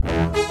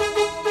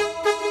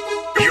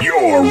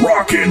You're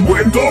rocking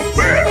with the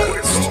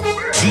best.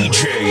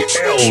 DJ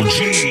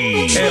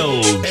LG.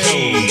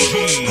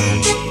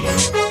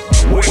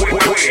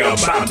 We're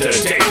about to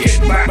take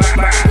it back.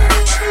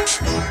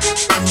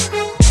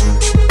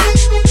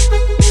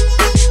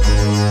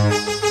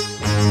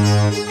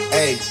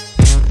 Hey.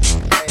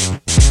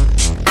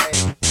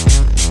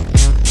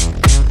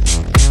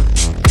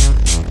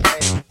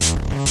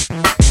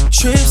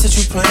 Trips that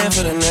you plan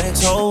for the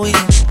next whole week.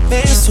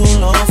 Bands too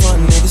long for a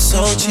nigga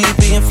so cheap.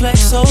 Being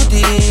flex OD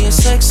and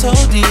sex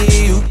OD.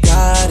 You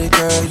got it,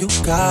 girl, you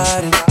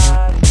got it.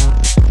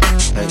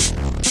 Hey.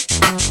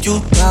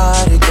 You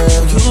got it,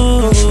 girl,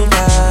 you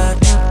got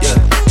it. Yeah.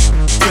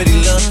 Pretty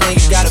little thing,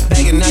 you got a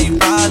bag and now you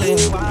ballin'.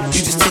 You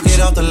just took it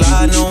off the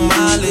line, no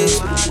mileage.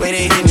 Way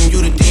they hitting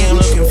you, the DM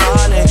looking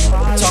violent.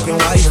 Talking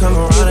while you come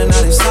around and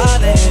now they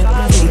silent.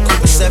 Through the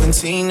Cooper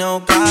 17, no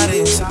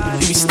guidance.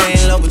 You be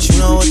staying low, but you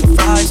know what the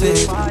price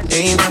is.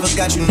 They ain't never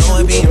got you know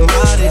it being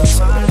modest.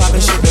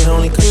 Poppin' shit, but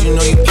only cause you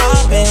know you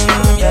poppin',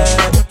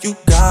 yeah. You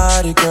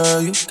got it,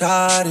 girl, you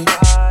got it.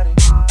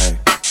 Hey.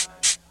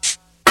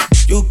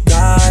 You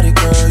got it,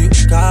 girl, you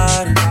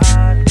got it.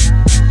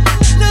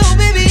 Little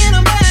baby in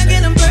a bag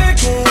and I'm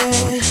Birkin.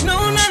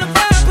 No 9 to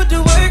 5, put the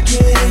work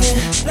in.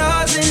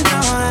 Laws and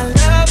all, I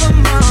love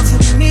them all. To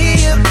me,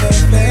 you're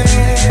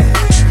perfect.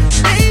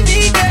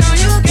 Baby girl,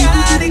 you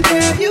got it,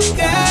 girl, you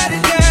got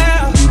it,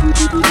 girl.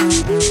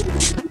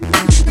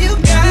 You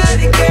got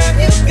it, girl,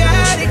 you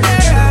got it,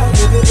 girl.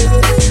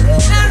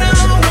 I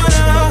don't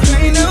wanna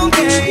play no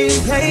games,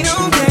 play no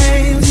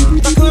games.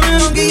 Fuck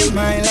around, give you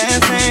my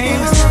last name.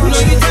 You know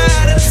you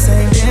tired of the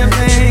same damn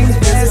thing.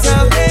 That's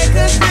okay,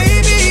 cause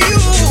baby, you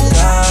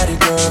got it,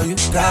 girl, you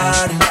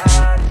got it.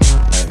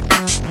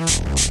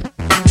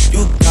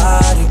 You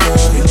got it,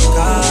 girl, you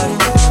got it.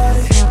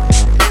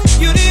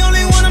 You're the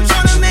only one I'm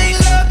tryna make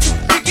love to.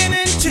 Picking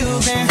and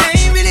choosing. I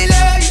ain't really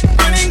love you,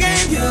 running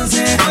game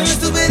using. All your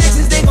stupid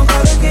exes, they gon'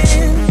 call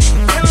again.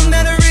 Tell them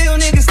that a real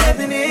nigga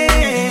stepping in.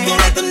 Don't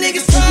let them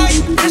niggas try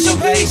you, that's your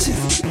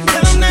patience.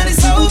 Tell them that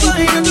it's over,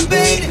 ain't no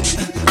debating.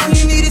 All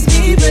you need is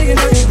me playing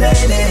on your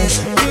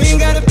playlist. You ain't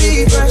gotta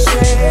be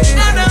frustrated.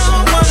 I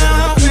don't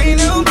wanna play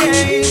no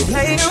games,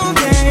 play no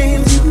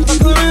games.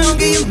 Fuck around,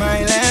 give you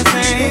my last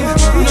name.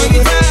 You know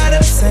you tired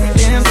of the same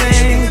damn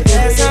thing.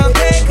 That's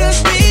okay, cause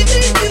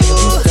baby,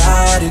 you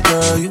got it,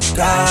 girl, you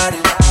got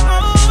it.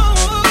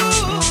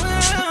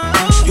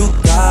 You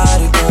got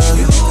it, girl,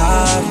 you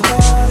got it.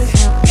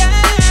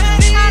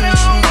 I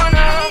don't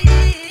wanna.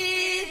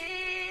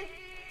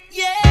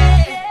 Yeah.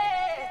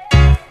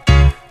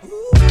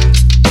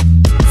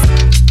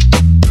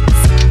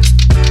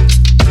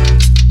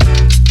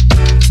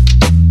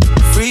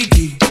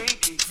 Freaky.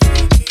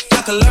 I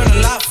can learn a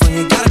lot from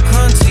you, gotta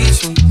come teach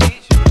me.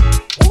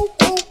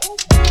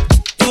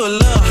 You a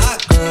little hot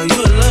girl, you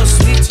a little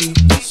sweetie.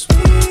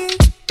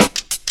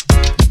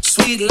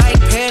 Sweet like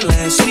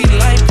Pearland, sweet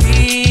like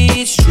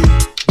Peachtree.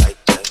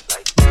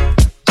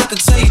 I could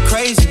tell you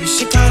crazy, but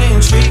shit kinda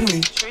intrigue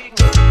me.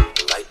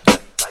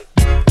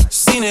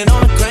 Seen it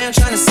on the gram,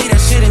 tryna see that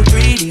shit in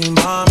 3D,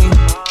 mommy.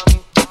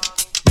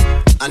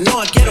 I know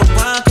I get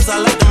around cause I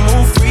like to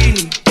move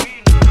freely.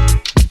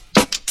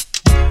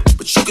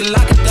 But you can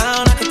lock it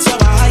down, I can tell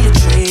by how you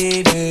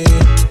treat it.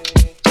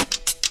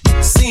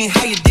 Seeing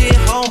how you did,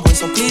 homeboy,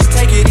 so please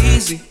take it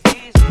easy.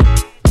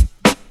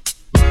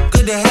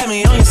 Good to have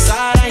me on your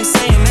side, I ain't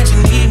saying that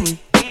you need me.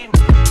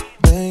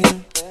 Babe.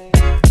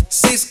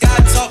 6 guy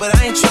talk, but I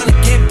ain't tryna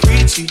get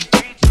preachy.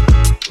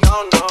 No.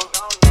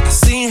 I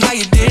seen how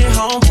you did,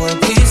 homeboy,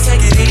 please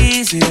take it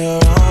easier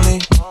on me.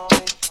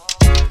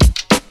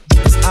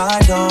 Cause I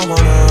don't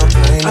wanna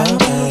play no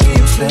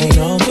games, play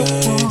no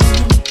games.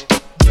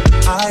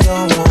 I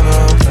don't wanna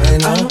play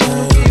no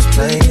games,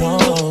 play no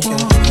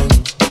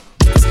games.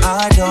 Cause I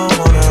don't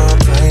wanna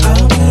play no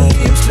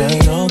games, play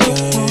no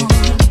games.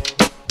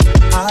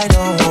 I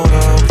don't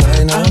wanna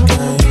play no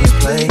games,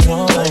 play no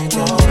games.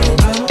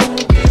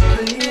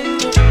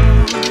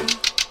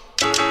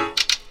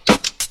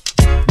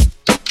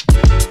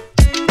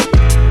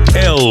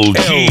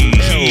 LG.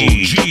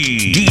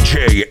 DJ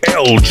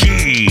LG.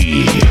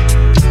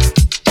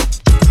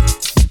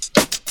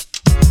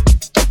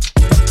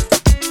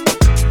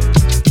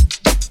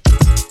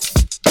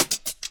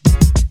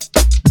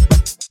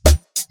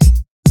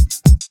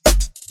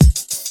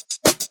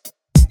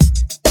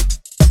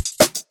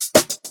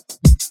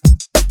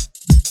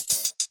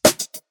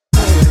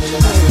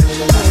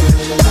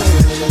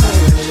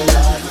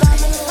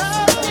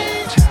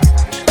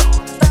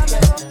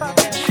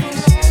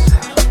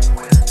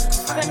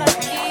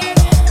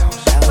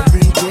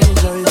 Every day,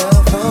 your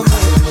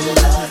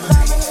love.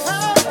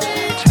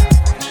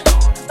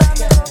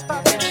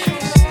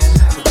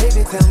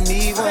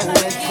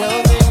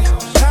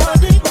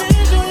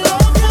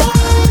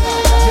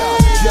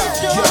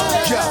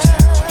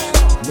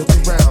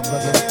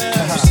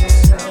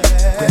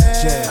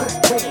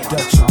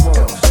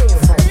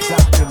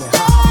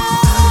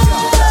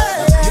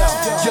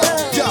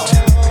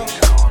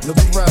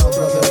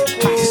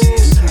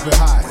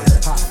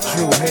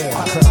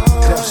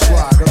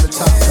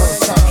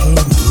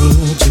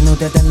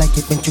 that I like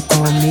it when you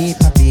call me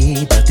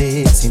papi, but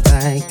it seems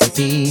like the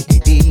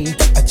baby.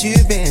 But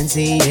you've been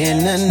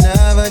seeing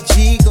another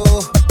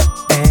chico.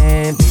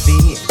 And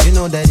baby, you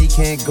know that he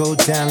can't go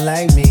down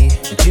like me.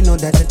 But you know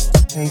that the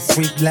ain't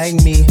freak like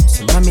me.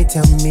 So mommy,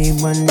 tell me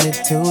one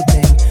little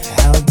thing.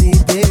 How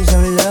deep is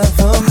your love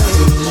for me?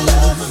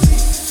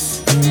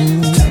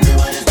 Tell me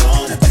what it's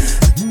gonna be.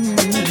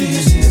 Do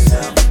you see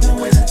yourself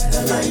with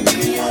a like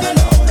me on a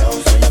low low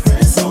so your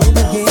friends don't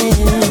know?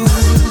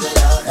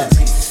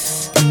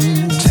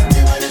 Tell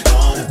me what it's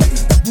gonna be.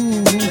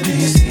 Do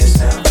you see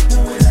yourself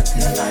with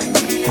a like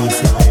me on a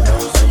low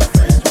low so your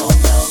friends won't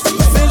know?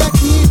 Feel like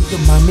you,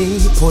 mommy,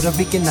 Puerto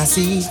Rican, I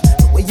see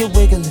the way you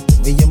wiggle it, the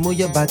way you move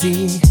your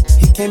body.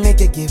 He can't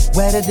make it get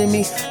wetter than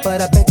me,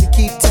 but I bet you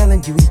keep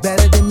telling you he's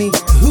better than me.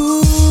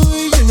 Ooh,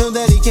 you know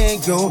that he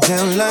can't go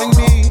down like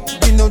me.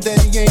 You know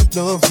that he ain't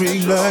no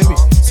freak like me.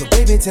 So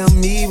baby, tell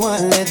me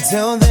one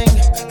little thing.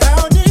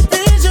 How deep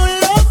is your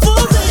love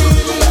for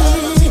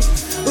me?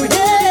 Ooh,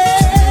 yeah.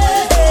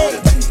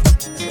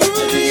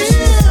 Ooh,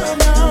 yeah,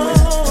 no.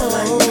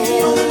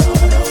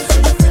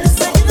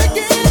 Say it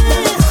again.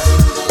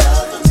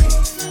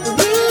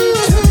 Ooh,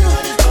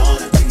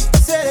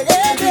 say it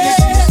again.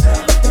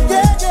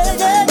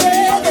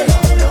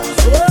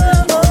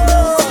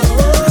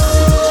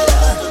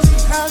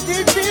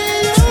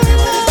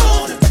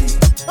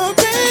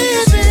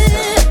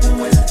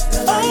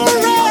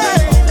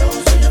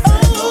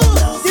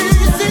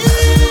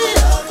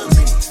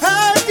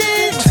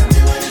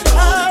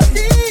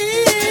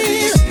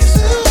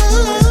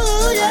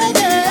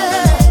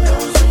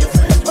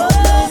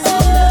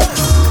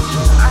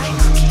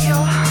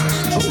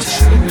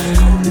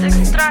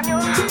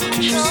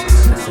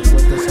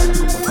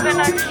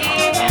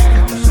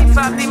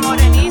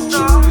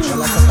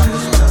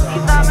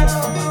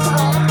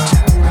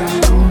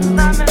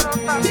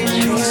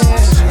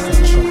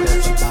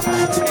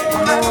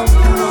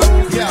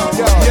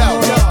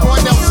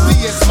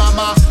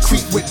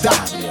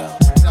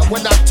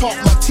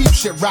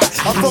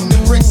 I'm from the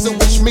bricks, so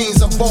which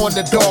means I'm born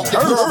the dog. The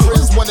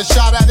girlfriends want a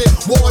shot at it,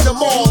 warn them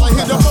all. I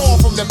hit them all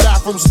from the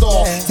bathroom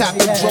stall. Tap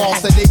them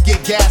draws so they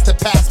get gas to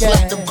pass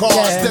platinum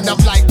cars. Then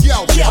I'm like,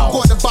 yo, I'm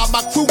gonna buy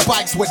my crew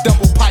bikes with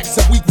double pipes,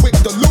 and we quick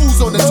to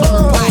lose on the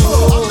turnpike.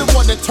 I'm the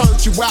one that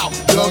turned you out,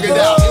 dug it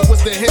out. It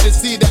was the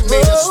Hennessy that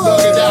made us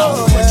slug it out.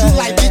 But you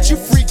like it, you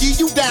freaky,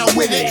 you down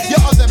with it.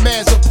 Your other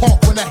man's a punk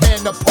when I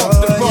hand the pump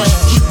the run.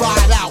 You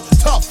ride out,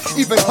 tough,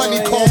 even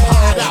honeycomb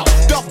hide out.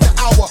 Duck the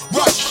hour,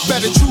 rush,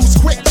 better choose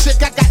quick,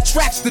 chick. I got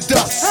tracks to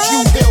dust.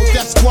 You build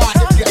that squad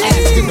if you're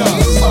asking us.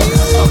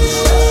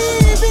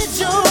 Baby,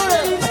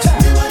 Jordan, tell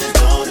me what it's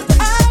gonna be.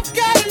 I've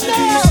got to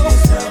know,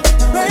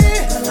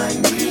 baby.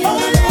 Oh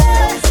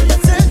yeah,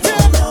 say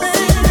tell me,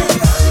 baby.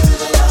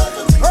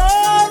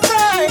 All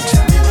right,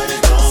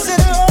 say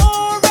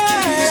all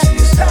right.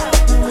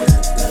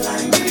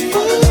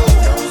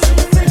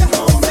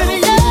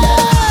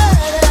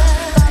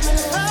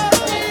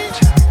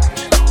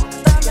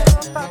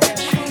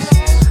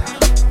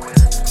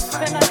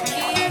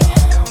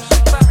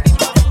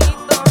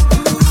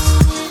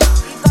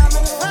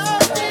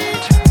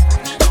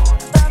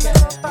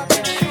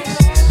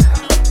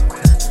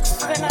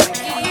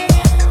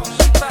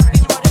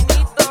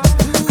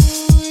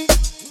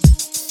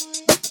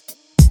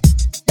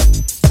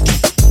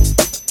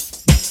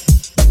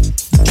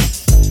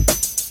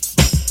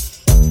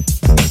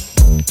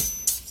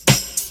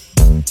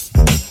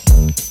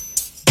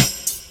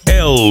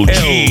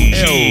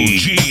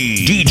 LG,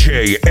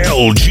 DJ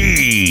LG.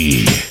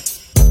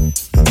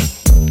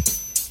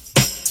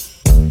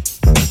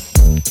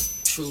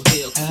 True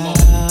Hill, come on.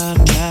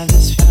 Got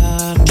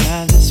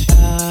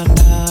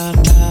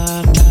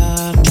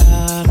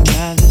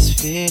this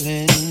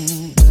feeling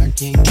I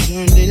can't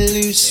turn it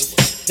loose.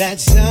 That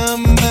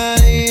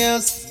somebody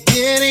else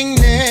getting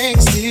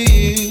next to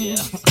you.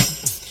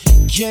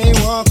 Can't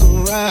walk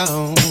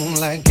around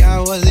like I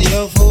was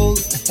your fool.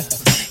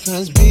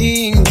 Cause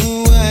being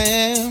who I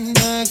am,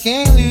 I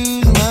can't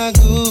lose my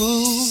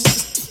cool.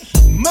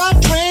 My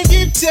friend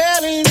keep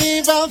telling me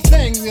about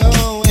things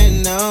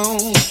going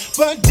on,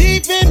 but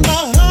deep in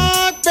my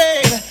heart,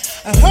 baby,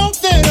 I hope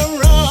that I'm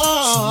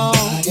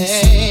wrong.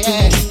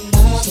 Yeah,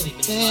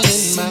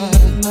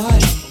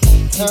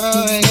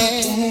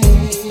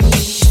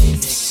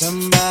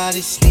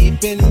 somebody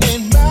sleeping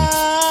in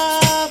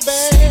my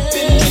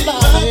bed,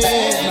 my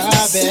bed.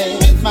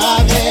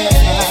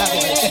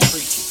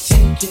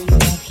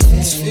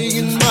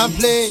 Taking my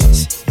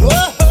place.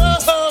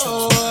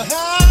 Whoa,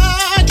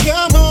 I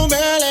come home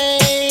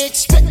early,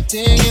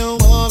 expecting your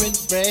warm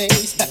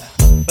embrace,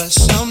 but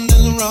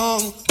something's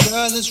wrong,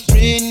 'cause it's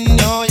written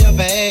on your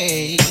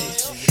face.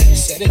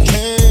 Said it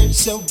hurt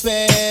so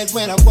bad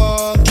when I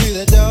walked through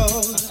the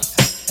door,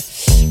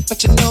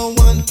 but you know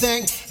one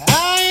thing, I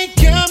ain't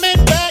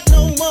coming back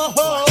no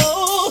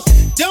more.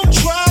 Don't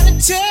try to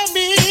tell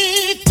me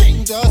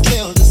things are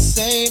still the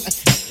same,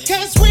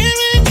 'cause we're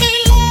in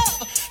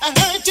love. I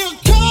heard you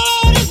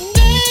call his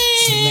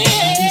name.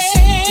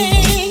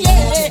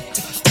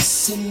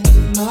 Somebody listen to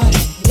my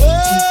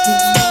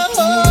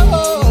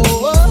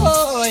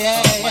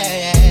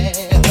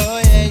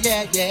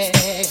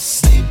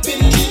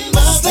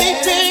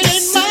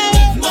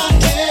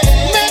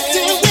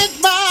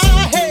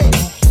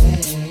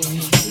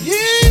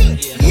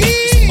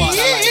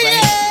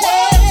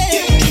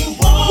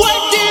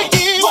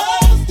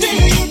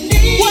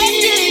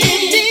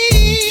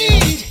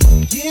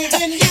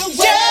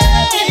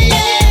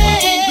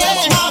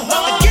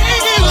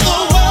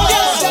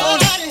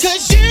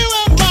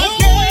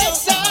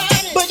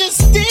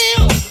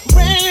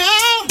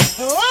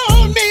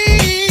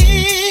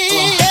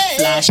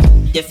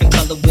different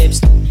color whips,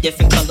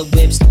 different color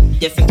whips,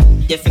 different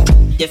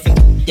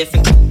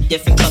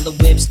color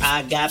whips.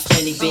 I got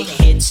plenty big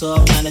hits,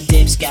 all kind of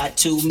dips, got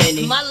too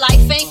many. My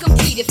life ain't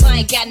complete if I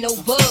ain't got no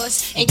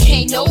buzz, and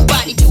can't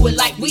nobody do it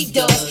like we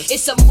does.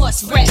 It's a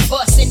must, rap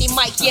bust any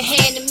mic you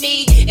hand to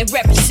me, and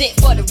represent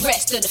for the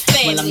rest of the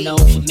family. Well, I'm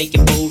known for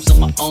making moves on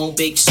my own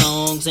big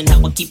songs, and how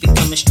I keep it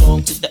coming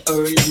strong to the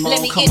early morning.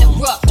 Let me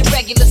interrupt the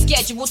regular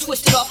schedule,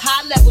 twisted off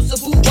high levels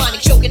of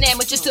bubonic, choking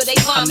amateurs till they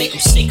I make vomit.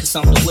 them sick cause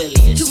I'm the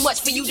williest. Too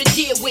much for you to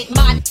deal with,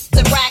 my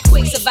to ride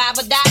quick, survive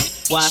or die.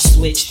 Why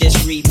switch? This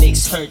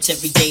remix hurts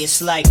every day.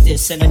 It's like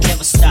this, and I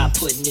never stop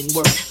putting in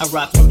work. I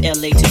rock from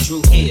LA to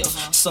Drew Hill.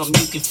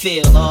 Something you can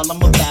feel. All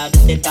I'm about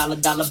is that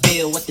dollar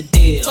bill. What the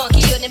deal?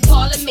 Funkier than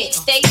Parliament,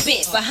 stay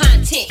bent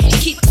behind tent and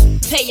keep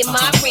paying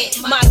my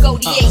rent. My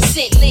goldie 8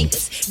 cent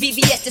lingers.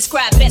 VVS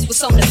describe best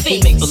what's on the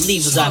We fingers. make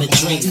believers out of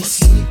dreamers.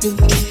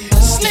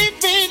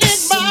 Sleeping in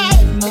my,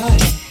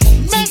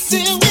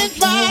 messing with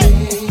my,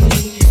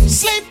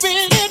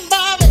 sleeping in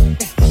my,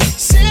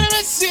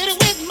 sitting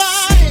with my,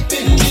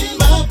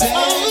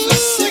 oh yeah,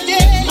 said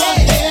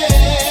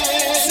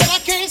I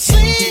can't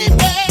sleep,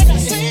 I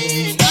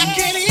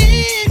can't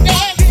eat,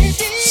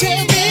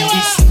 tell me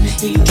why,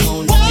 You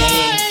wanna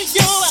dance?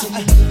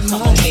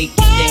 I'ma make you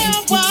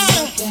dance. why,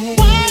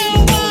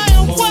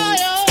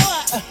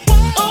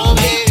 I'ma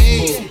make you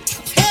move.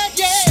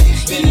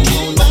 You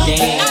wanna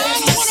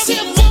dance?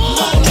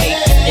 I'ma make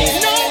you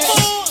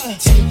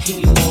dance. You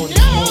wanna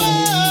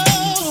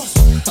move?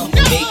 I'ma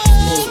make you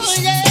move.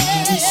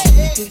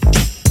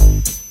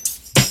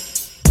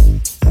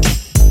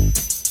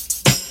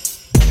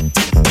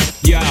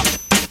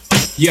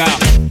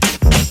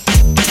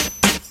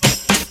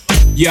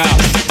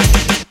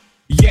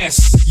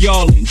 Yes,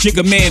 y'allin',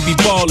 Jigga man be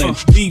ballin'.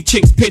 Leave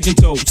chicks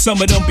pigeon-toed,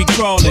 some of them be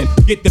crawlin'.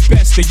 Get the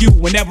best of you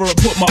whenever I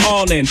put my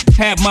all in.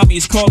 Have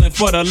mommies callin'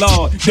 for the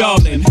Lord,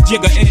 darling.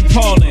 Jigga and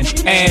Paulin',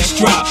 ass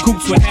drop,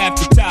 coops with half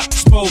the top,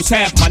 expose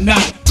half my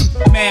knot.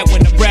 Mad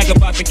when I brag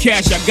about the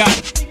cash I got,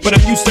 but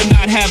I'm used to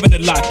not having a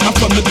lot. I'm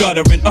from the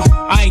gutter and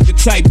I ain't the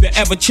type to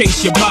ever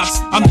chase your box.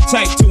 I'm the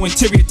type to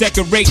interior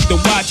decorate the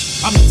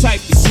watch. I'm the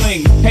type to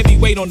sling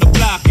heavyweight on the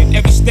block in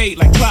every state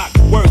like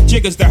clockwork.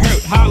 Jiggers to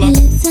hurt, holla.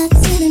 Lips are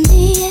telling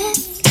me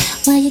yes,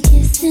 while you're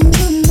kissing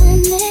on my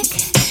neck,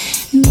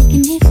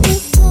 making me feel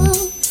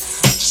so.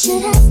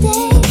 Should I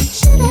stay?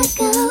 Should I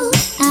go?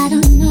 I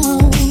don't know.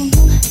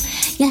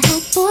 Your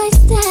hot boy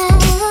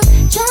style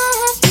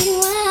drives me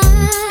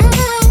wild,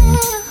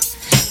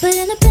 but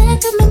in the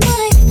back of my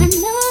mind, I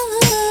know.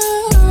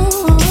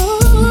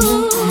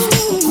 I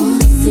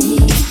wanna see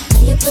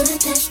how you put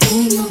that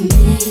thing on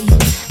me.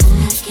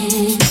 I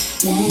can't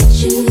let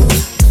you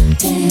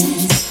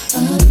dance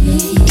on me,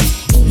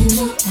 even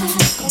though I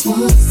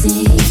wanna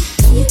see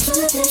how you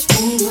put that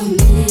thing on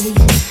me.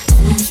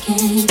 I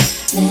can't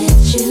let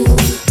you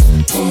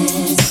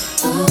dance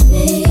on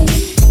me.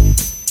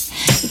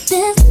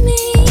 That's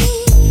me,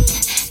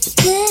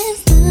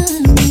 that's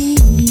on me.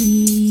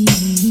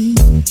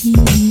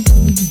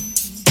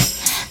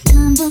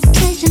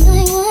 Conversation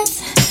like what?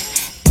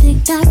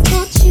 TikTok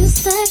got you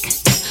stuck.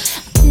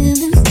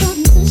 Feelings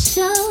starting to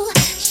show.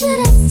 Should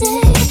I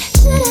stay?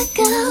 Should I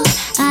go?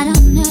 I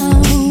don't know.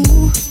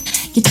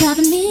 You're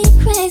driving me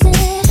crazy.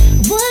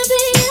 Wanna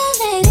be your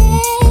lady,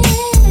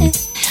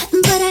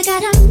 but I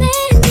got a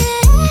man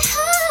at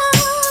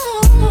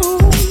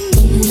home.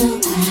 Even though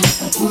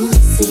I wanna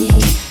see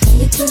how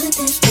you put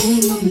that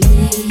thing on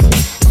me,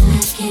 I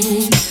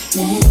can't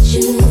let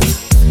you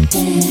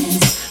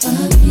dance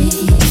on me.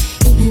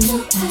 Even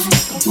though I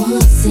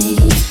wanna see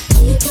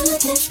how you put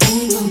that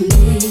thing on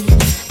me,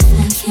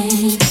 I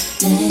can't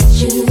let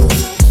you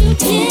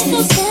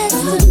dance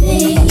on me.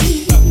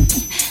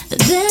 The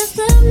best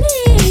of me,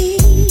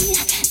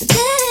 the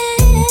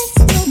best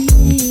of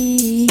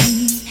me.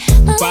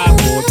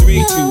 5, 4,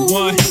 3, 2,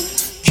 1.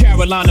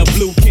 Carolina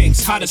Blue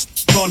Kings, hottest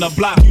on the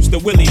block. Used to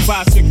Willie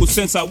bicycle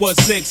since I was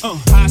 6.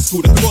 High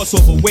school, the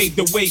crossover, wave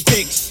the way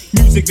kicks.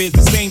 Music is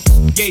the same,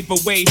 gave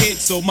away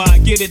hits. So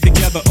mine, get it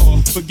together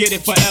or forget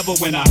it forever.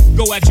 When I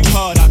go at you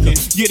hard, I can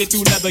get it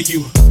through leather.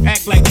 You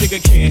act like Jigga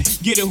can,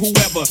 get it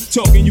whoever.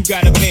 Talking, you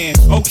got a man.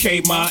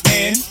 Okay, ma,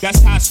 and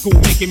that's high school,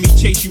 making me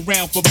chase you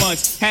round for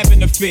months.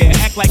 Having a fear,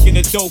 act like an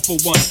adult for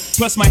once.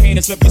 Plus my hand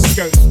is up your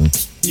skirt.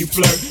 You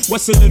flirt,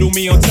 what's a little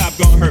me on top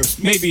gonna hurt?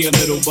 Maybe a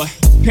little, but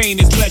pain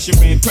is pleasure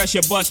and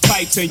pressure bust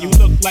pipes. And you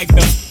look like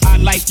the I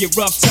like you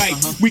rough tight.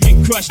 We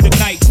can crush the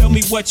night, tell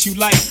me what you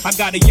like. I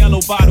got a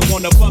yellow bottle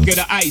on a bucket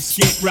of ice,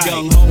 get right.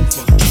 Young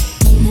Hofer.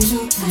 Even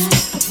though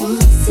I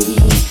wanna see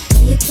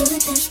how you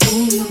put that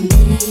thing on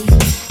me,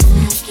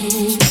 I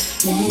can't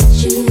let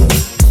you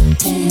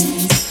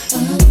dance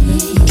on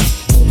me.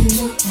 Even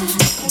though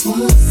I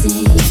wanna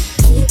see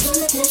how you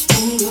put that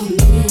thing on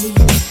me,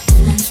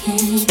 I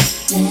can't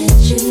let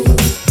you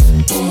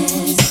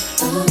dance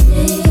on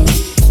me.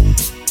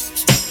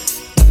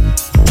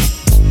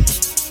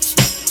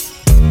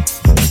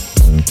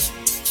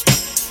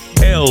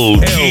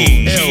 LG,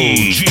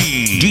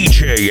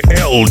 DJ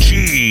LG.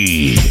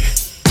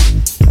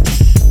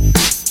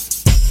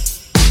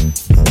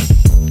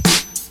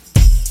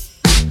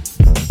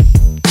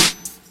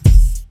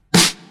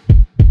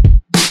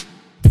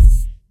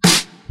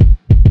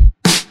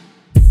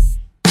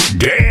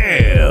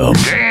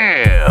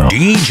 Damn.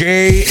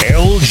 DJ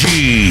LG.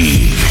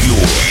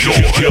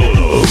 Your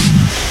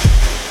killer.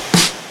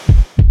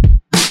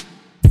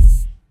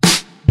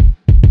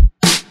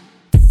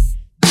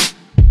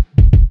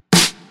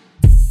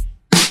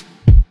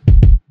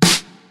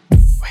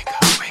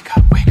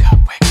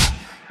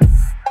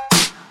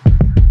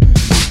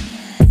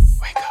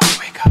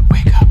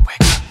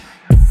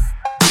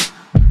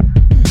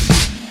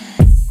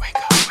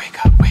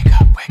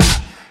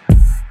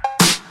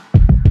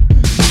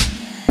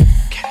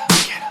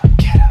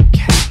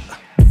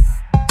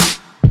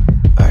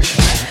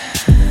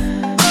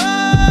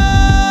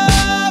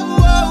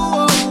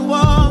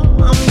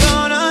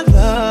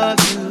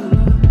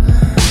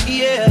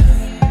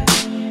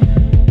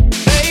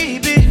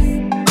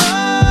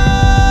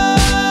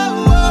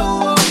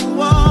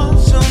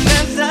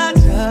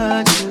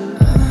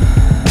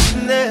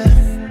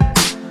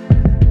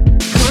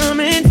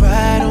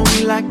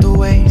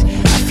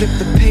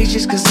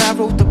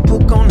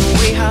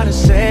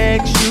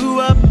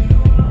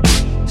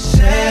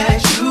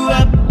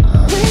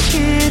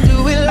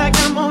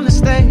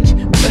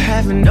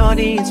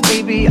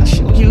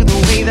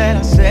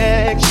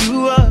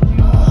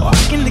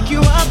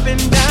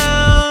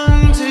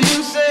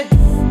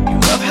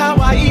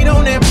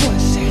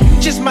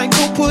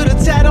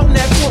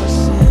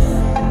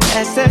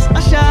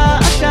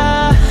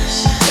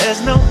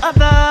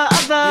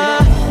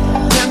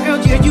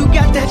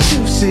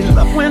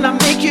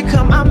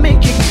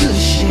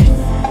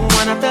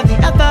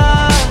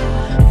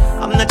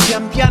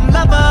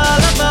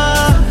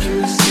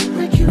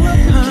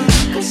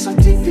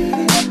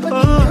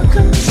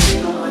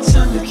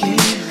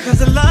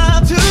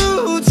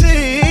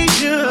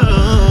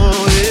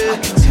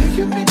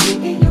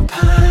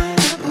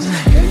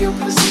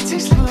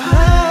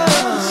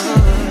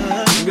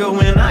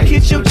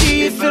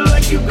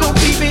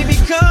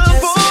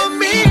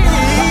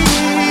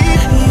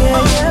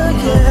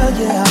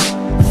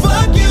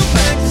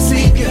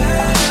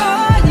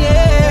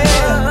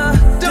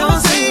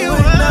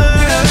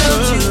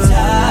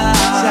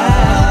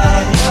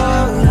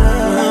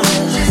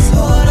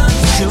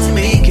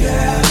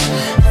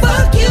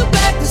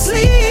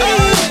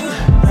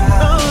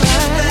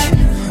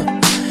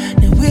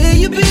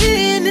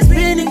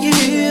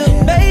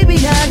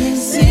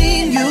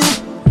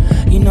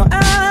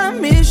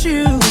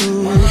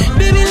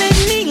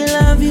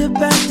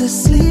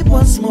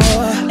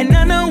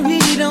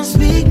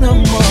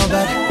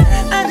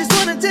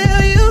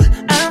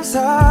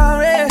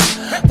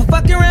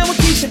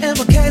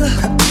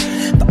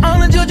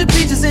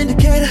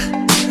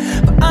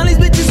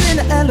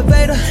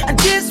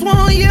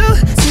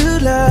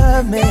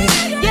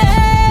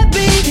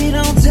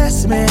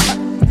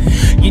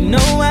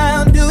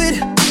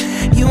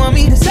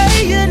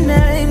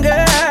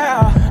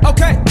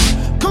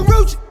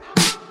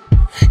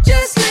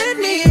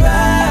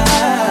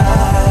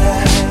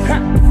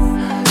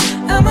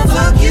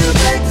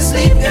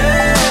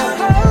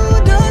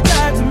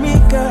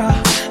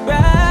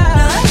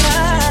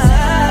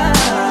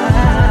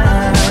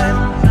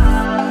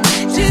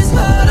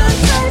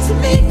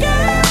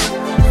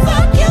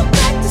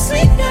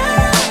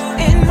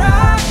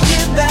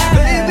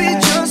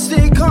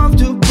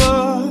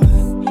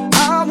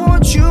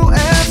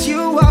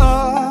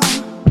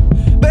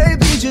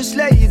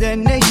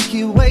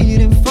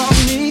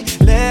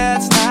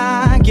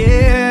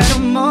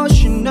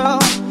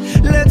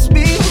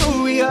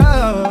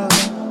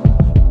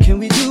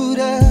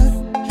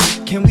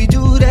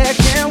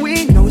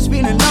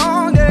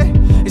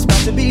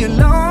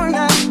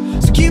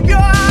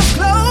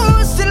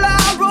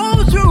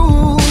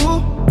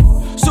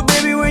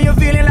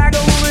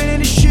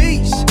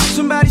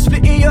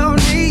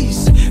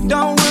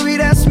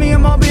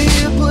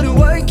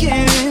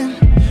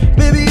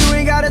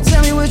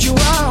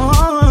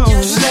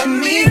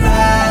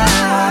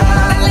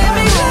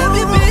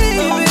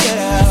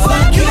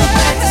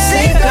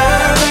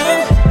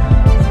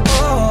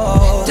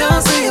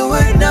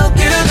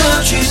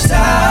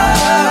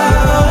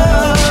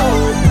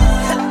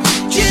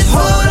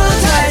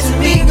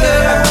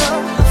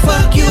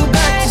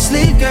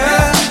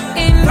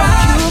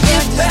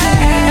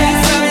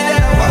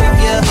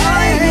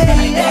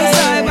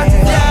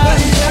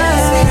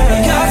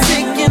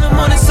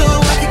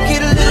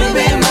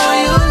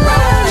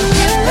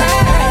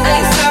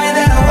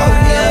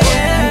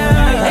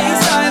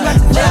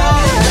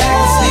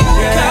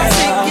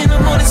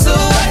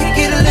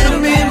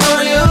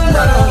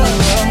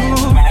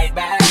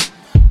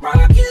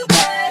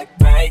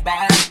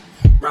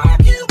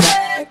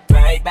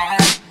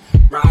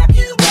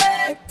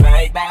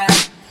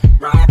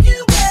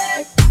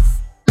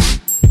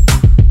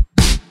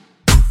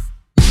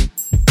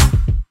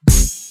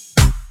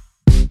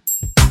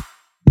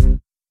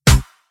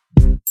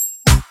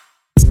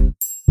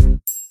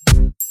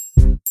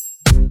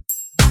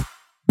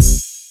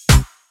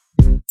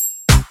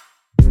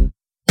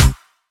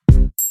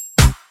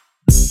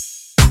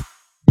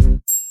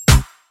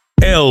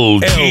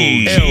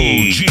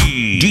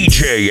 LG.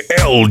 DJ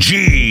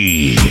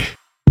LG.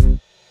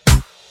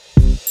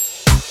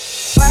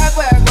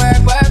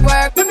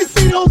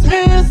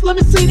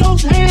 let me see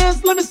those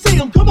hands, let me see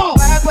them, come on.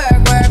 Work, work,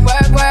 work,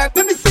 work, work.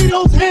 Let me see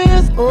those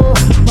hands. Oh,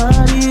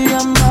 Maria,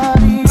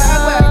 Maria.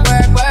 Work,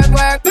 work, work,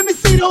 work. Let me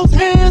see those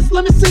hands,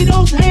 let me see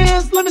those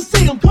hands, let me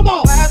see them, come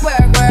on. Work,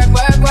 work, work,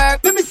 work, work.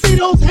 Let me see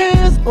those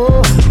hands.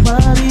 Oh,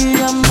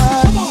 Maria,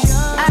 Maria.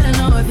 I don't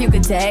know if you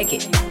could take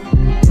it.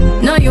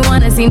 No, you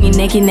wanna see me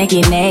naked,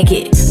 naked,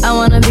 naked. I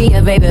wanna be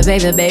a baby,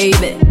 baby,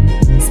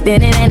 baby.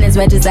 Spinning in his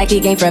red just like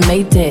he came from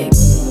Maytag.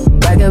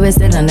 Rocket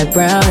with it on the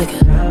brown.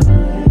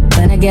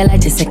 When I get like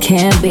this, I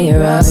can't be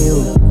around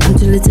you. I'm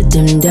too little to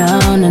dim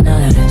down a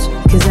notch.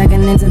 Cause I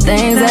can into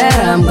things that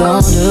I'm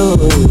gon' do.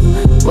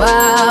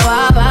 Wow,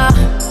 wow, wow.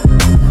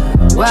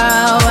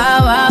 Wow,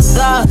 wow, wow,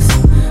 thoughts.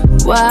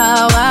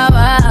 Wow, wow,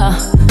 wow.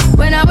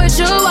 When I'm with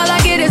you, all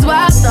I get is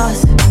wild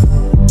thoughts.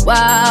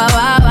 Wow,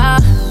 wow, wow.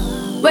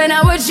 When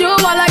I'm with you, all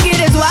I get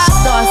is wild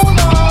thoughts.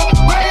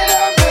 Wait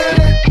a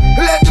minute,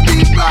 let the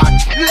beat rock,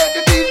 let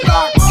the beat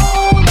rock.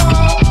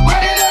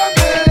 Wait a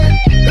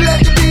minute, let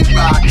the beat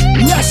rock.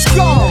 Let's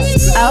go.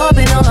 I hope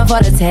you know I'm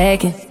for the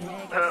taking.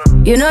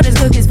 You know this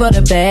cookie's for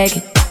the bag.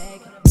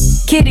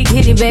 Kitty,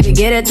 kitty, baby,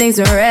 get her things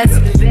some rest.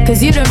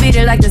 Cause you done beat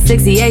it like the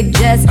 68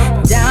 Jets.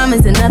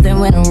 Diamonds are nothing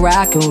when I'm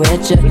rockin'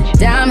 with ya.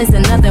 Diamonds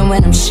are nothing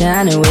when I'm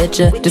shining with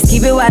ya. Just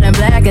keep it white and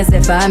black as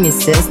if I'm your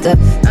sister.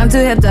 I'm too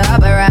hip to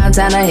hop around,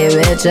 time to hit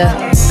with ya.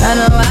 I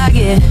know I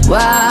get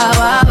wow,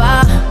 wow,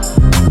 wow.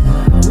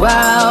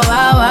 Wow,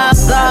 wow, wow,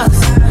 thoughts.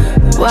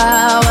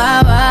 Wow,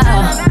 wow,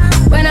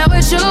 wow. When I'm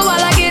with you, all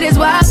I get is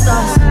wild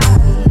thoughts.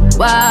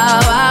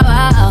 Wow, wow,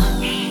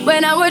 wow.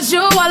 When I'm with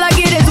you, all I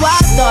get is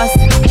wild thoughts.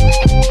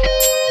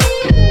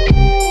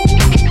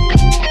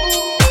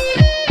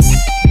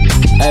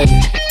 Hey,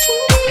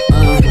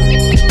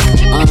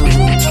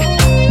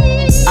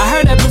 I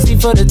heard that pussy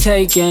for the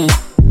taking.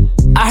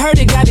 I heard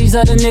it got these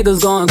other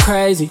niggas going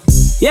crazy.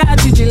 Yeah, I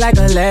treat you like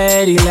a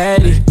lady,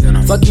 lady.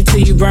 Fuck you till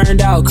you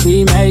burned out,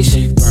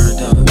 cremation.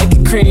 Make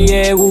it cream,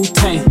 yeah,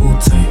 Wu-Tang.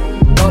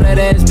 Throw that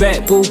ass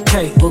back,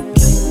 bouquet.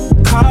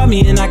 Call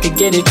me and I could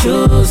get it,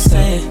 you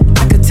say.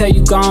 I could tell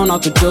you gone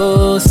off the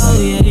doors.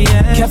 Oh, yeah,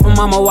 yeah. Careful,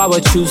 mama, why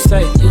what you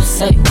say?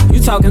 You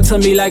talking to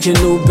me like your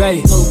new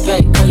babe.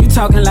 You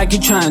talking like you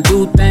trying to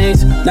do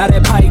things. Now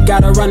that pipe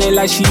gotta run it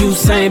like she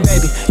Usain,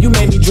 baby. You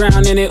made me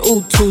drown in it,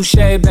 ooh, touche,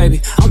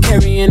 baby. I'm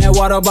carrying that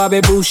water,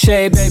 Bobby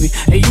Boucher, baby.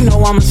 And you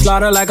know I'ma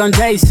slaughter like I'm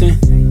Jason.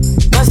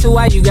 Busted,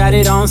 why you got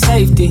it on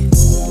safety?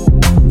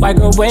 White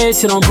girl wear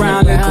shit on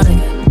brown liquor.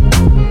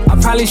 I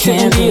probably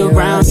shouldn't be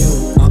around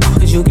you.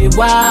 Cause you get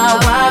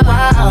wild,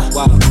 wild,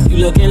 wild. You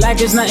looking like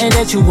it's nothing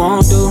that you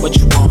won't do. What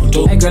you won't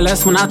do? Hey girl,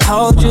 that's when I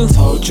told you.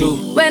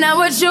 When I'm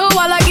with you, all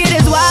I get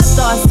is wild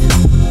thoughts.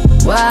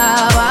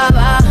 Wow, wow,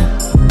 wow.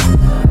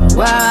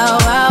 Wow,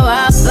 wow,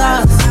 wow,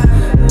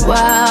 thoughts.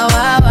 Wow,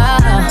 wow,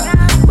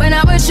 wow. When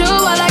I'm with you,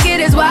 all I get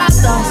is wild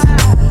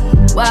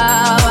thoughts.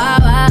 Wow, wow,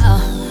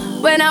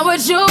 wow. When I'm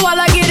with you, all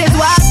I get is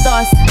wild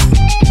thoughts.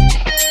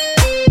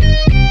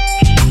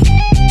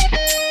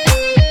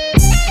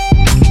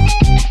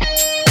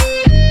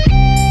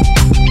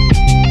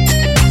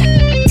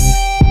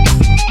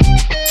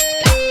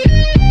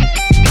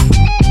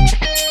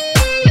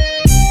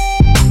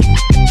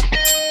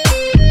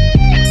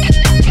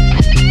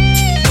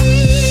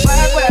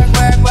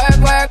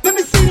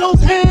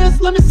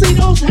 Let me see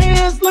those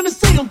hands, let me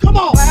see them, come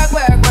on. Work,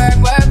 work, work,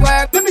 work,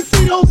 work. Let me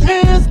see those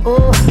hands.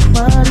 Oh,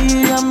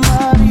 Maria,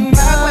 Maria.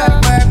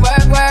 Work, work,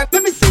 work, work.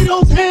 Let me see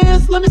those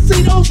hands, let me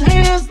see those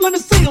hands, let me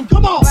see them,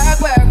 come on.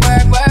 Work, work,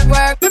 work, work,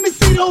 work. Let me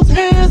see those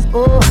hands.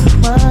 Oh,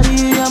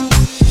 Maria.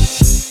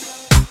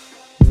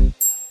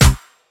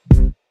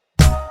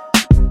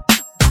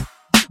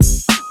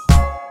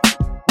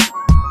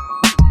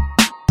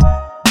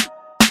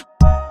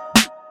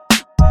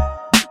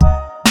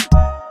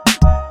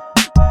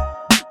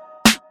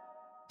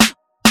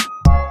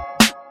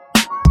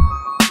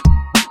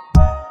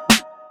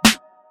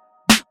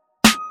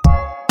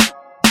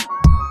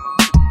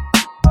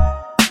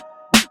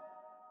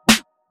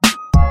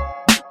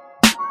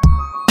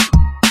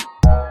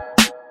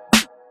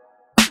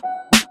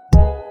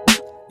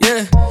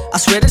 I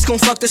swear this gon'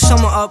 fuck the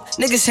summer up.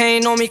 Niggas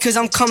hating on me cause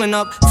I'm coming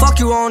up. Fuck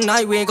you all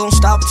night, we ain't gon'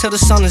 stop till the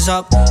sun is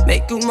up.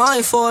 Make you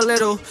mine for a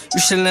little.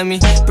 You should let me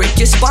break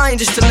your spine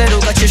just a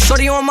little. Got your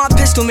shorty on my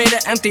pistol, made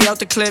it empty out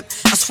the clip.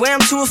 I swear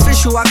I'm too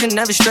official, I can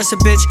never stress a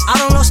bitch. I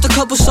done lost a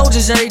couple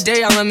soldiers every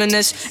day, I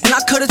reminisce. And I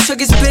could've took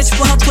his bitch,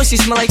 but her pussy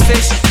smell like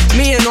fish.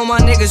 Me and all my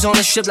niggas on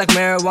the ship like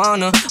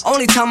marijuana.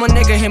 Only time a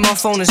nigga hit my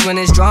phone is when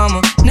there's drama.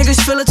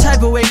 Niggas feel a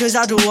type of way cause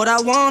I do what I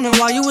want. And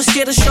while you was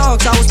scared of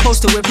sharks, I was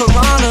posted with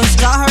piranhas.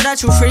 I heard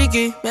that you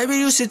freaky, maybe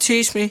you should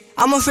teach me.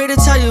 I'm afraid to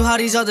tell you how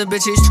these other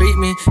bitches treat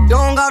me. You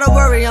don't gotta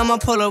worry, I'ma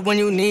pull up when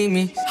you need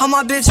me. How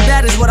my bitch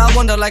bad is what I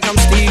wonder like I'm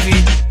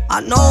Stevie. I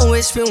know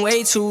it's been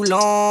way too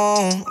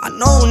long. I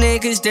know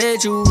niggas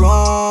did you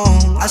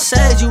wrong. I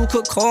said you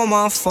could call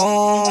my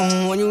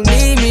phone when you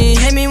need me.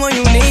 Hit me when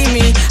you need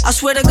me. I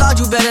swear to God,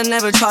 you better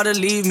never try to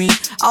leave me.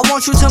 I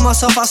want you to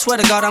myself, I swear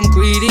to God, I'm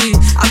greedy.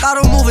 I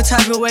gotta move a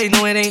type of way,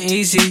 no, it ain't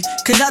easy.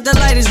 Cause at the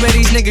light is where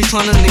these niggas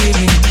tryna leave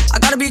me. I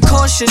gotta be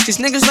cautious, cause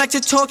niggas like to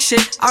talk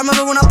shit. I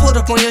remember when I pulled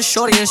up on your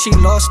shorty and she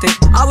lost it.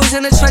 I was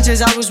in the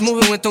trenches, I was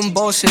moving with them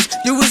bosses.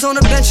 You was on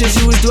the benches,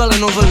 you was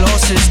dwelling over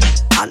losses.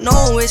 I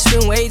know it's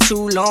been way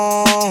too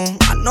long.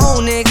 I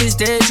know niggas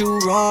did you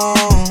wrong.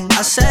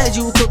 I said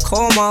you could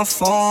call my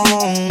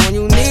phone when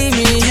you need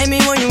me. Hit me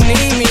when you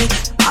need me.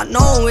 I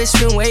know it's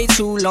been way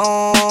too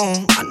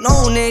long. I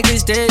know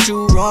niggas did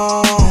you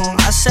wrong.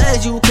 I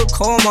said you could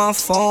call my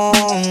phone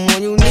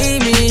when you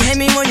need me. Hit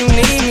me when you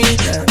need me.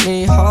 Let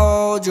me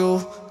hold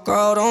you.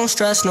 Girl, don't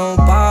stress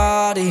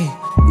nobody.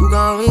 You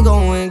got me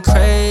going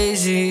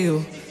crazy.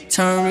 You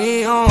turn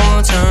me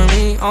on, turn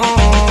me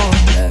on.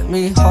 Let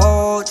me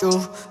hold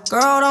you.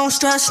 Girl, don't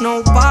stress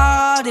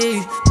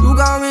nobody. You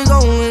got me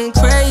going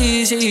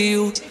crazy.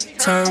 You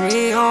turn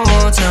me on,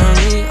 turn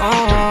me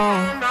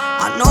on.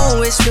 I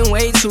know it's been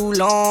way too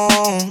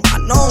long. I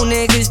know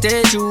niggas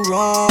did you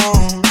wrong.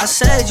 I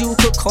said you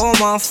could call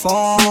my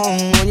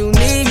phone when you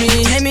need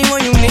me. Hit me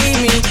when you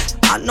need me.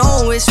 I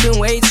know it's been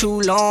way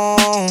too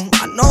long.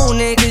 I know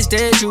niggas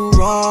did you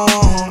wrong.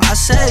 I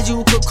said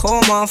you could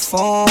call my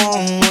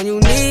phone when you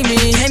need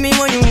me. Hit me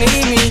when you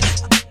need me.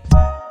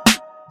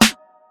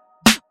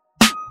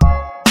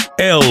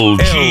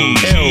 LG,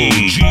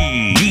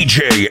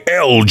 DJ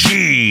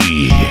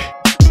LG.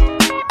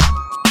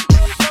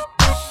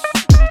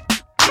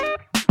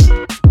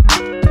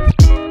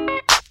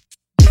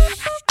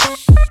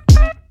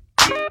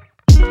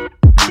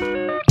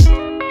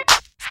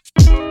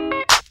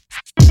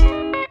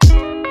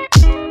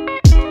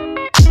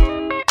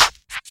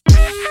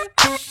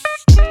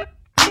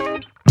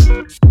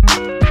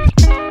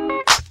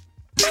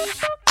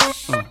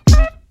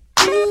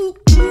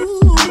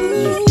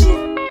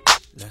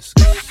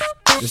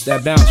 It's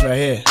that bounce right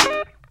here.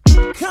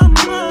 Come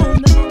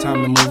on now.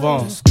 Time to move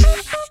on.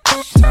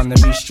 Time to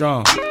be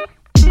strong.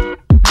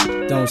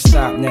 Don't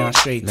stop now,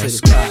 straight to the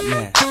top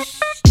now.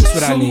 That's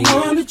what I need.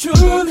 Someone to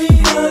truly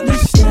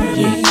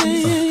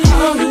understand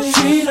how to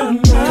treat a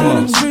man. Come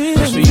on,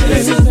 that's for you,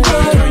 baby.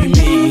 Girl, you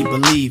made me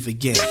believe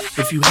again.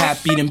 If you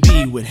happy, then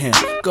be with him.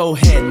 Go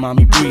ahead,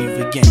 mommy, breathe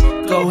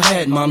again. Go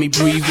ahead, mommy,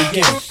 breathe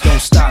again. Don't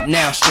stop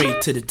now,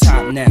 straight to the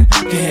top now.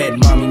 Go ahead,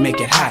 mommy, make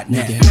it hot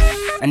now.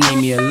 I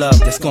need me a love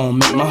that's gonna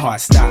make my heart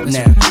stop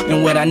now.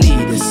 And what I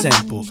need is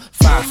simple.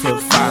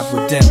 5'5"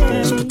 with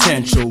dimples,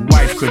 potential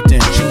wife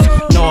credentials.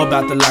 Know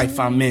about the life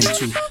I'm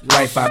into,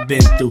 life I've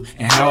been through,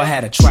 and how I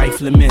had a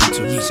trifling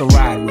mental. So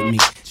ride with me,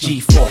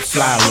 G4,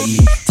 fly with me.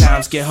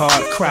 Times get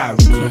hard, cry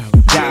with me,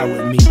 die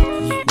with me.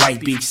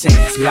 White Beach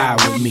Saints, lie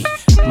with me.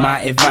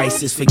 My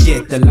advice is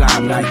forget the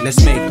limelight.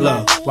 Let's make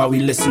love while we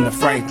listen to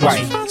Frank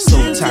White.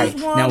 So tight,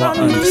 now I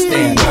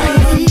understand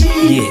life.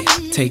 Yeah,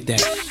 take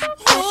that.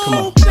 Come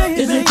on.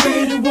 Is a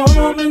pretty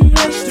woman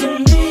next to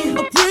me?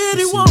 A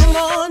pretty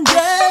woman,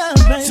 yeah,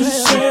 baby. To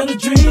share the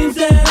dreams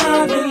that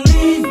I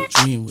believe.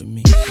 Dream with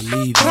me,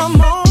 believe in Come me.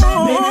 on,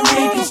 maybe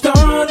we can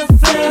start a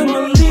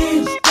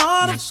family.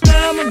 Start a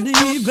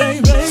family,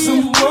 baby.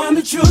 Someone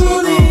that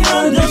truly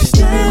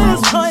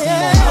understands, oh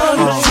yeah, how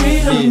to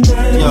treat a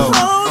man.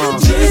 Oh,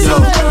 treat a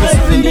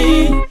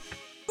man.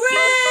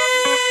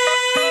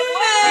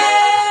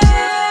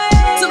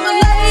 To my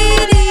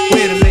lady.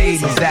 Where the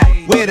ladies at?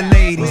 Where the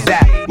ladies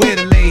at? Where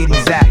the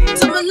ladies at?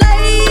 To my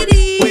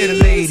lady. Where the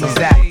ladies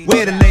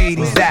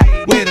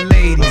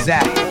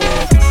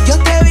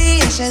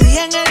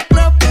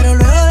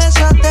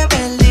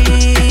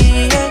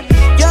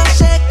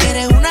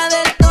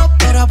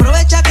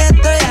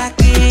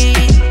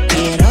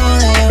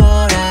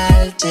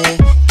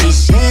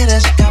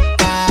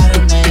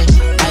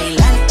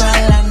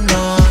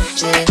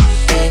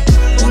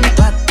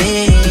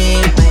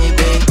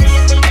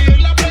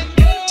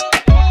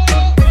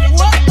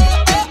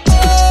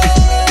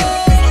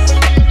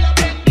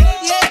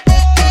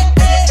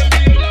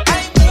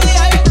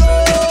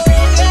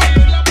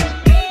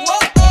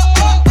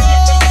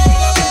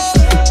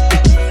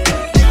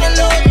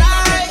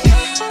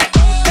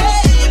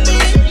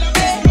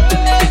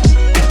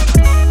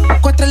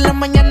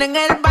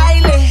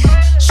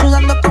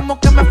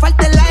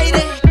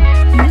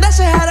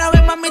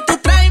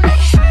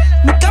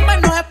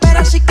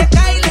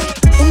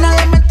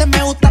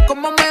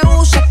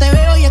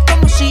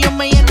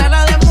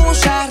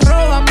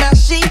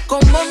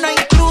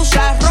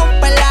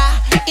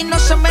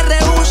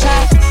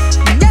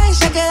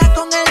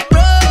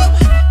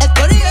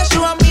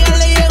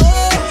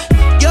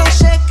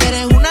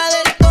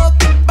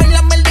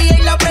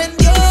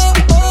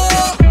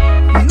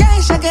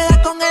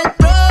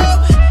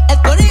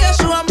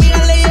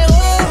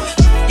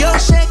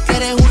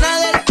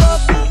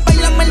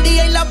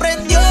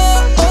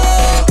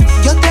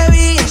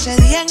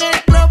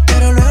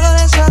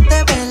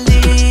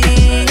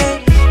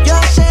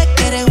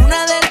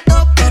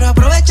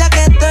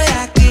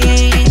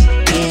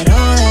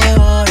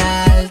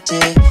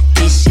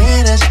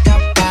Quisiera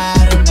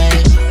escaparme,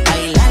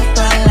 bailar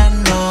toda la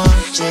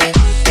noche,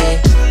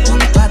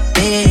 junto a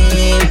ti,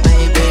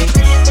 baby.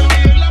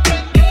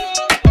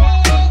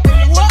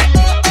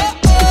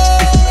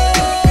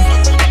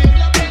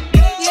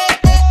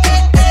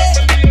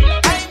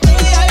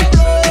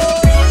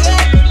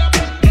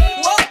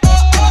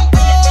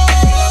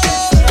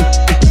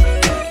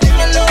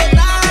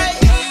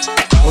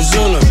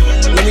 Ozuna,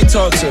 let me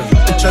talk to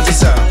her. Check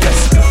this out.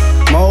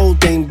 My old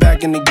thing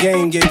back in the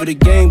game, gave her the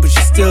game, but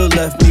she still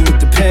left me with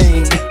the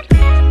pain.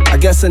 I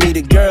guess I need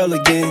a girl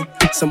again,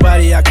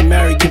 somebody I can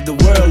marry, give the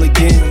world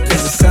again.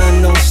 Cause the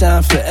sun don't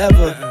shine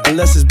forever,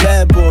 unless it's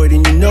bad boy,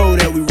 then you know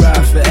that we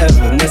ride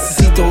forever.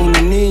 Necesito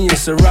una niña,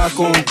 Ciroc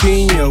con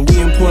piña.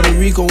 We in Puerto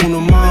Rico, una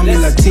mami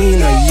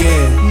latina,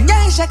 yeah.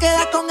 Ya se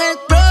queda con el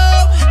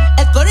club,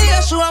 el corillo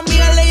a su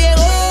amiga le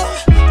llegó.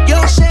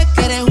 Yo sé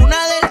que eres una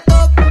del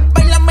top,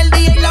 bailame el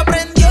día y la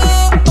prendió.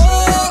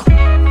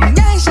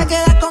 Ya se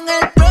queda con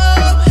el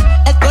club,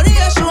 el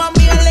corillo a su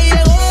amiga le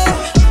llegó.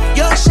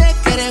 Yo sé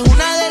que eres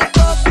una del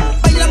top,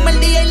 bailame el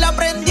día y la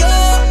prendió.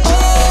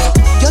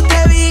 Yo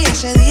te vi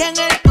ese día en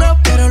el club,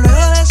 pero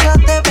luego de eso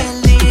te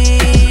perdí.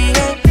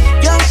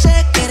 Yo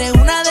sé que eres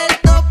una del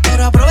top,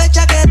 pero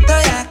aprovecha que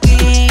estoy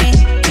aquí.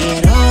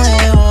 Quiero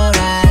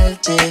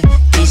devorarte,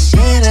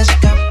 quisiera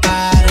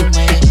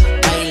escaparme,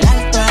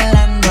 bailar toda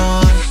la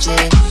noche,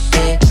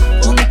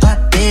 junto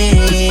a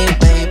ti,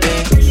 baby.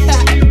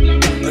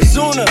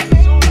 Ozuna,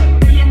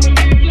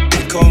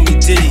 they call me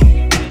Diddy,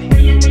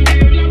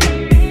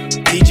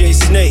 DJ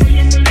Snake.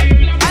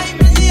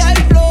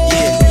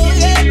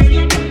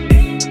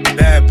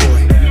 Bad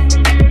boy.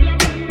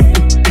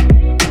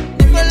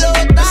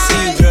 I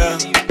see you, girl.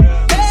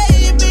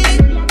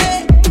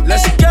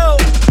 Let's go.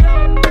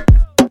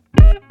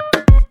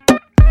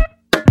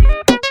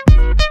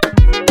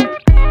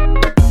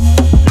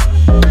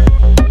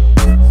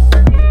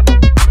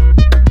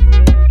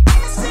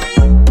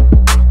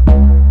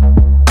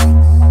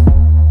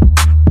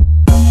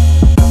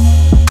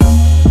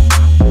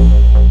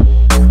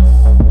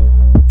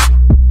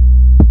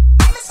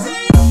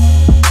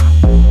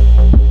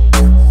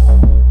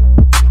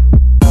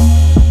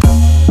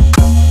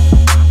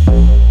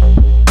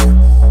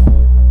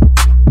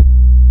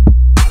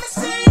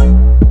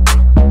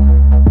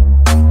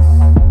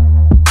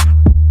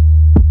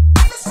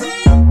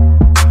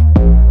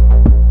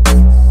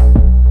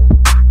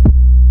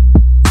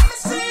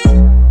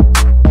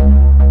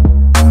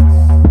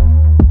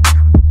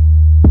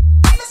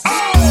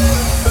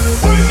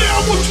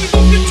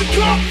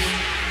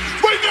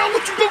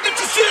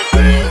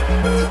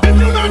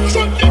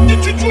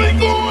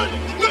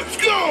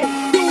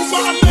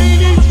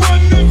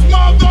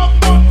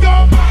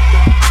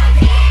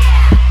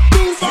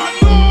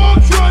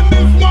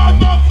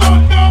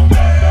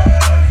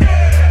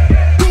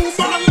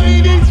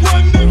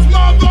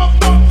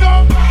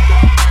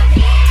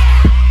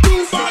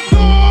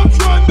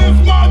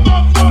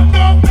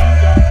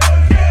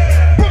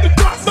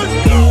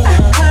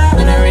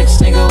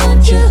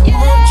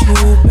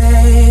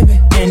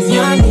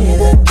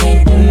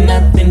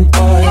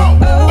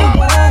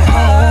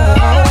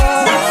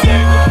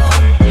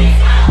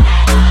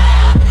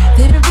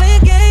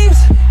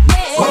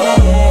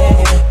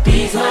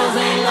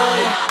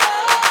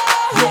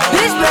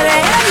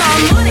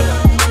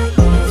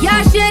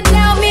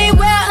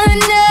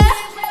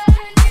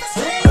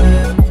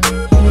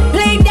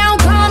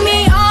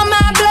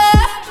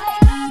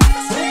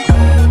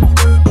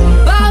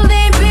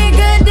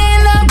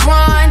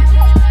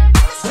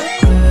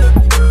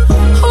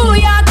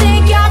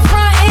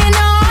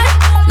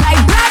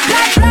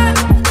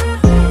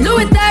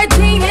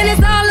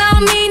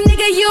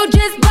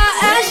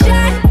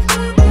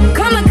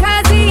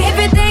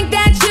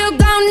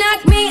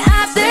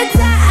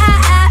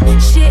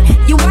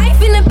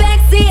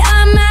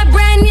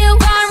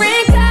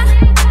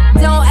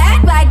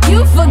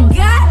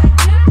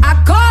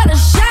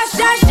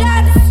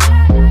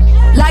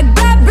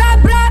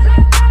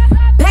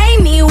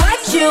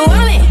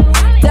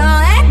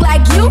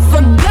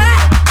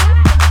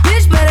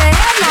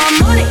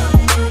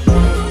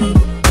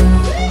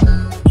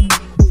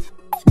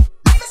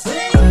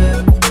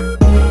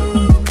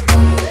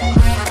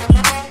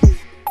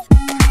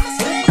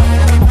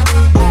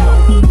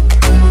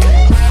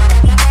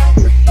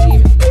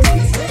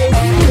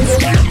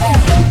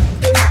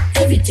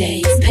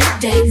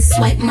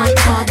 Swipe my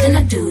card, then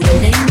I do the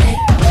nay-nay.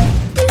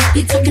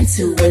 You talking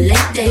to a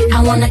late day,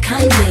 I wanna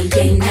Kanye,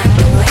 yeah, not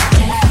the right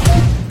day.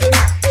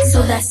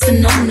 So that's a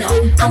no-no,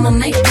 I'ma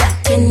make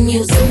black and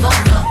use a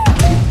Volvo.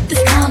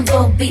 This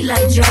combo be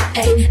like Joe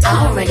A,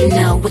 I already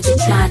know what you're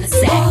trying to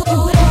say.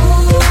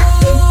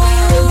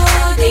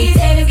 These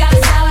haters got a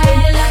sour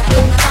head up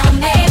on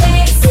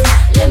mayonnaise.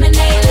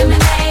 Lemonade,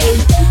 lemonade,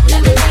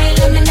 lemonade,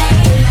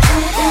 lemonade.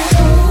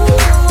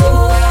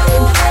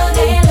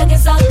 They're looking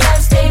so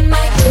thirsty,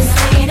 might just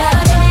need a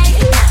drink.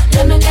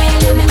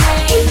 Lemonade,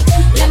 lemonade,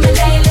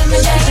 lemonade,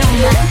 lemonade.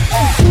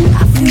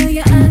 I feel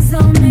your eyes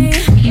on me,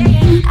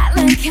 I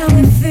like how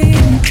it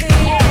feels.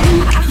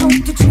 I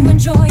hope that you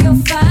enjoy your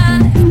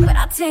fight, but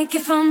I'll take take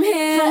it from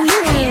here.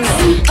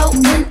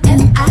 C-O-N-F-I-D-E-N-T.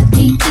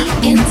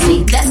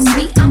 That's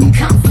me, I'm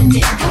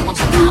confident. Don't want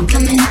your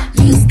compliment,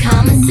 use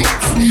common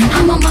sense.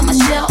 I'm on my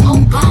Michelle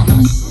Obama.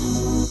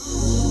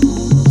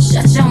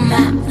 Shut your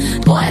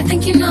mouth. Boy, I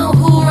think you know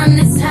who run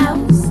this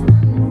house.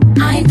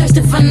 I ain't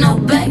thirsty for no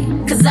bait,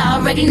 cause I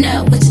already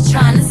know what you're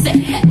trying to say.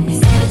 Hey, you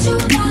say that you a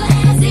baller,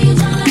 and I see you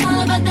trying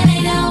all about that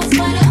 8 hours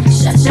sweater.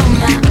 Shut your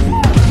mouth.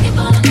 If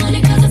all the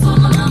money, cause it's what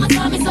my mama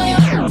taught me, so you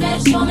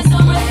better show me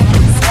some respect.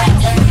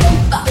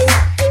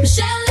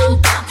 Michelle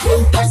Obama,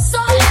 you're so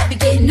heavy,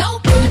 getting no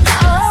good.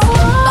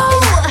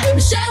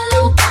 Michelle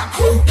Obama,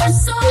 you're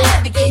so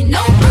heavy, getting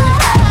no good.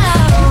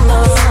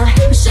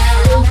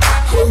 Michelle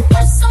Obama,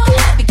 you're so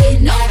heavy,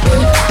 getting no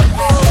good.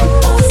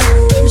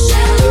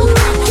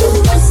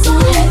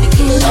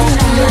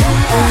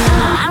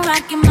 I'm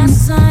rocking my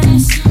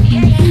sons,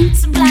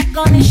 some black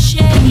on the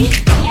shade.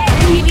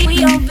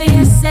 We over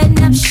here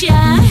setting up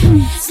shop,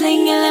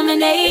 slinging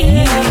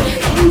lemonade.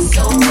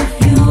 So if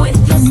you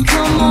with us,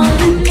 come on,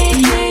 let me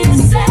hear you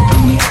say,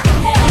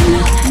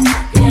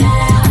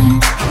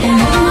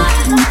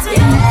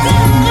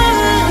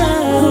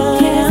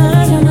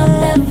 turn up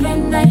every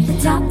night, the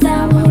top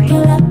down, we'll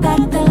pull up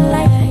at the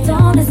light.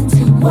 Don't listen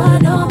to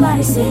what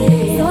nobody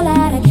says. So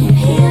loud I can't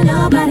hear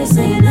nobody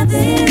say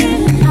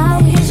nothing. I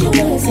wish you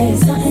would say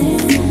something.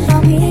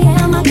 For me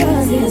and my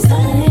girls here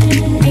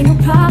something. Ain't no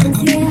problems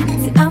here.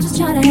 See, I'm just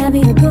trying to have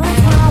me a good time.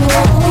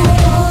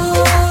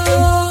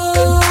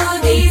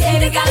 These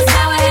haters got a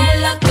sour head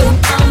look good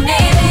on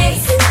their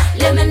face.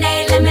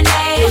 Lemonade,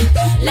 lemonade,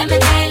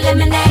 lemonade,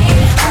 lemonade.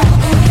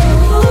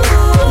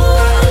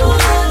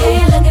 They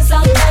looking so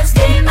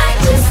thirsty, might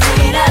just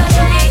need a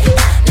drink.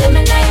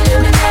 Lemonade,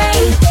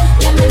 lemonade,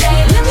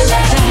 lemonade,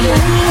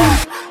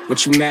 lemonade. What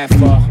you mad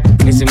for?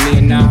 Is it me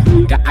or nah?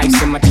 The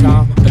ice in my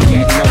charm, but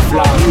get no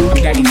flaw.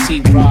 I'm Daddy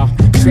T-Raw,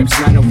 trips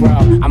round the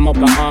world. I'm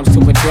open arms to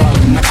adore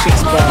you. My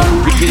chicks ball,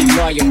 we be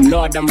loyal.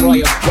 Lord, I'm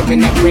royal.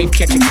 Whipping that brave,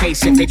 catch a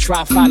case if they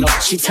try follow.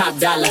 She top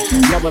dollar,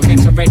 no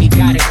events already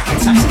got it.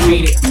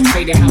 Intoxicated,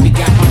 faded how we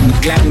got home.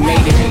 Glad we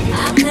made it.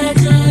 I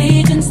pledge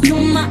allegiance to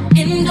my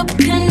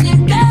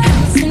independent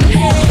girls in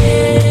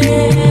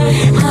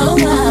here. Oh,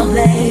 wow,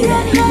 baby. I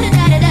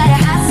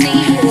see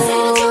you.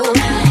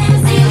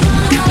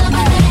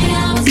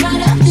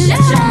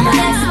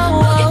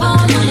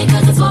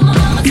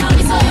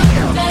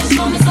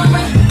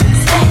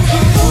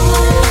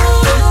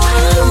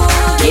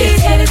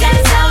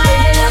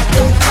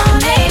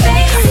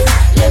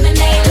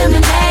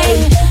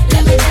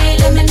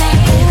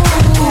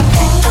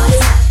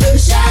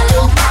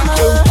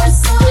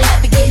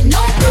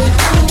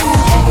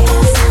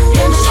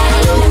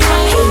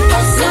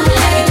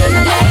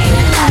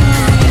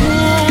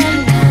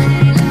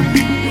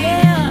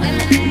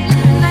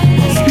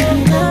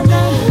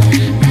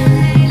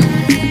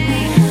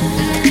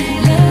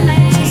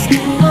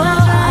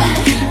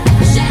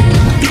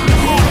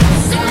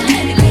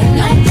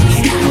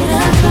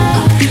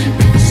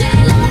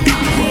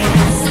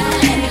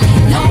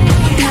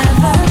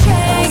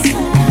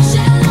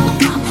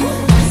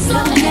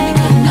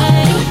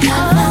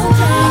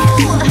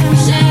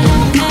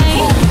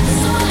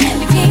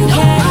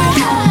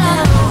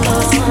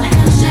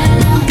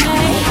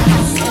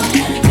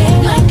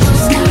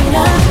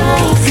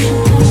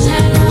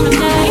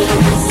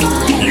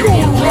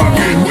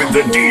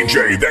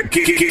 That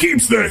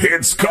keeps the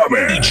hits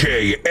coming.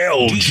 DJ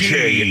LG.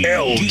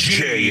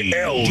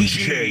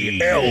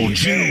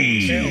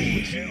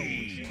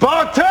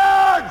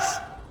 Spartans!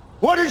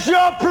 What is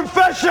your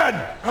profession?